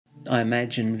I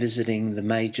imagine visiting the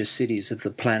major cities of the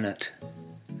planet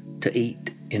to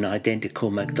eat in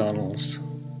identical McDonald's.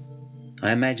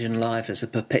 I imagine life as a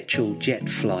perpetual jet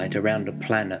flight around a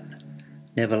planet,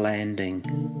 never landing.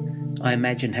 I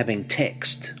imagine having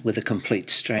text with a complete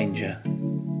stranger.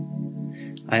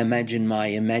 I imagine my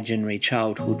imaginary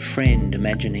childhood friend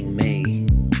imagining me.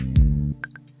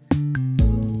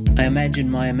 I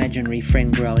imagine my imaginary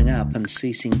friend growing up and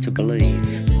ceasing to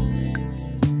believe.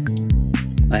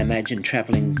 I imagine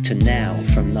travelling to now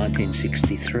from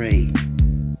 1963.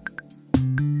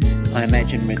 I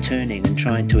imagine returning and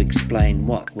trying to explain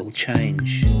what will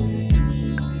change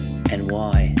and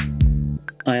why.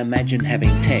 I imagine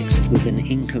having text with an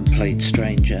incomplete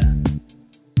stranger.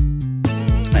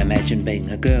 I imagine being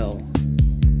a girl,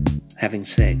 having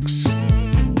sex,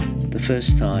 the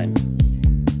first time.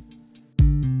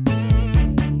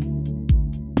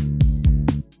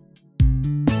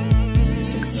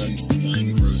 Sometimes the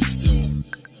mind grows still,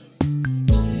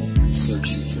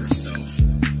 searching for itself.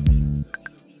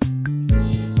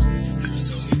 If there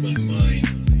is only one mind,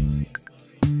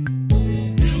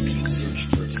 how can it search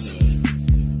for itself?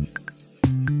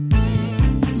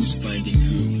 Who's finding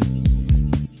who?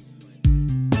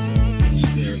 Who's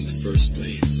there in the first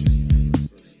place?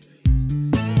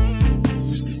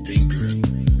 Who's the thinker?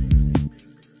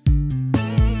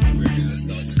 Where do the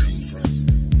thoughts come from?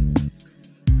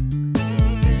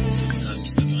 Sometimes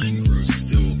the mind grows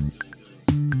still,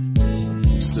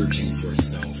 searching for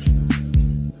itself.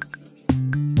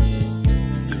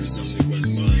 If there is only one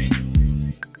mind,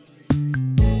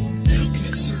 how can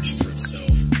it search for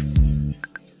itself?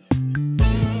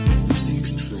 Who's in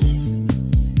control?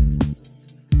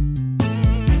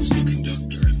 Who's the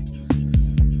conductor?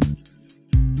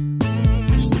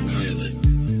 Who's the pilot?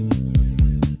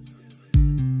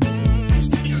 Who's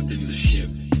the captain of the ship?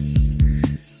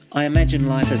 I imagine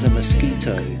life as a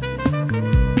mosquito,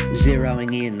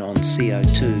 zeroing in on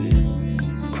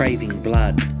CO2, craving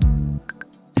blood,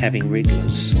 having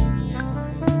wrigglers.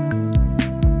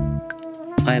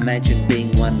 I imagine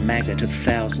being one maggot of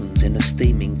thousands in a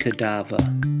steaming cadaver.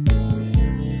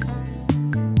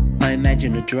 I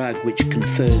imagine a drug which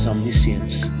confers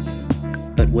omniscience,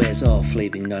 but wears off,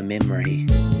 leaving no memory.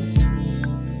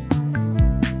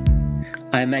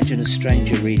 I imagine a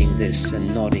stranger reading this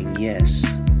and nodding yes.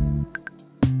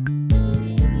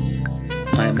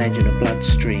 I imagine a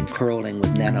bloodstream crawling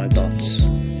with nanobots.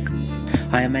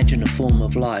 I imagine a form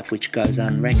of life which goes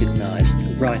unrecognised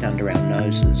right under our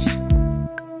noses.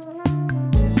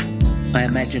 I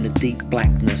imagine a deep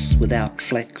blackness without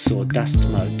flecks or dust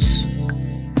motes.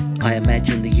 I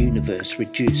imagine the universe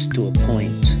reduced to a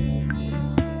point.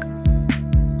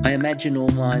 I imagine all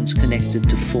minds connected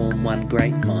to form one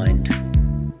great mind.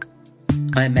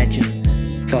 I imagine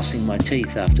flossing my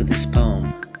teeth after this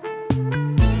poem.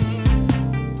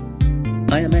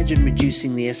 I imagine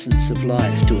reducing the essence of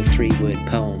life to a 3-word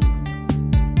poem.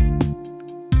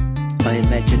 I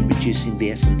imagine reducing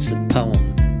the essence of poem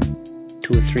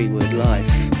to a 3-word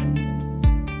life.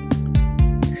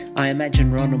 I imagine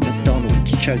Ronald McDonald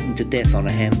choking to death on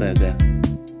a hamburger.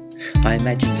 I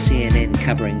imagine CNN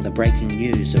covering the breaking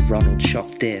news of Ronald's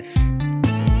shocked death.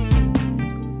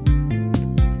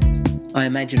 I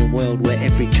imagine a world where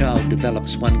every child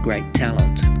develops one great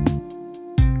talent.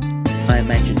 I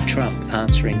imagine Trump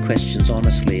answering questions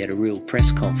honestly at a real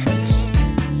press conference.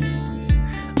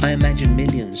 I imagine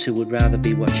millions who would rather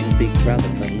be watching Big Brother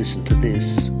than listen to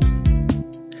this.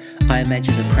 I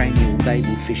imagine a cranial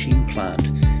babelfish implant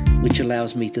which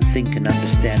allows me to think and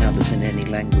understand others in any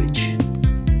language.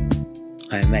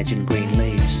 I imagine green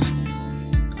leaves.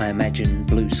 I imagine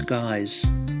blue skies.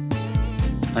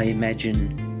 I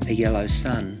imagine a yellow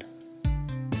sun.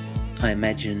 I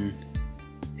imagine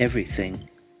everything.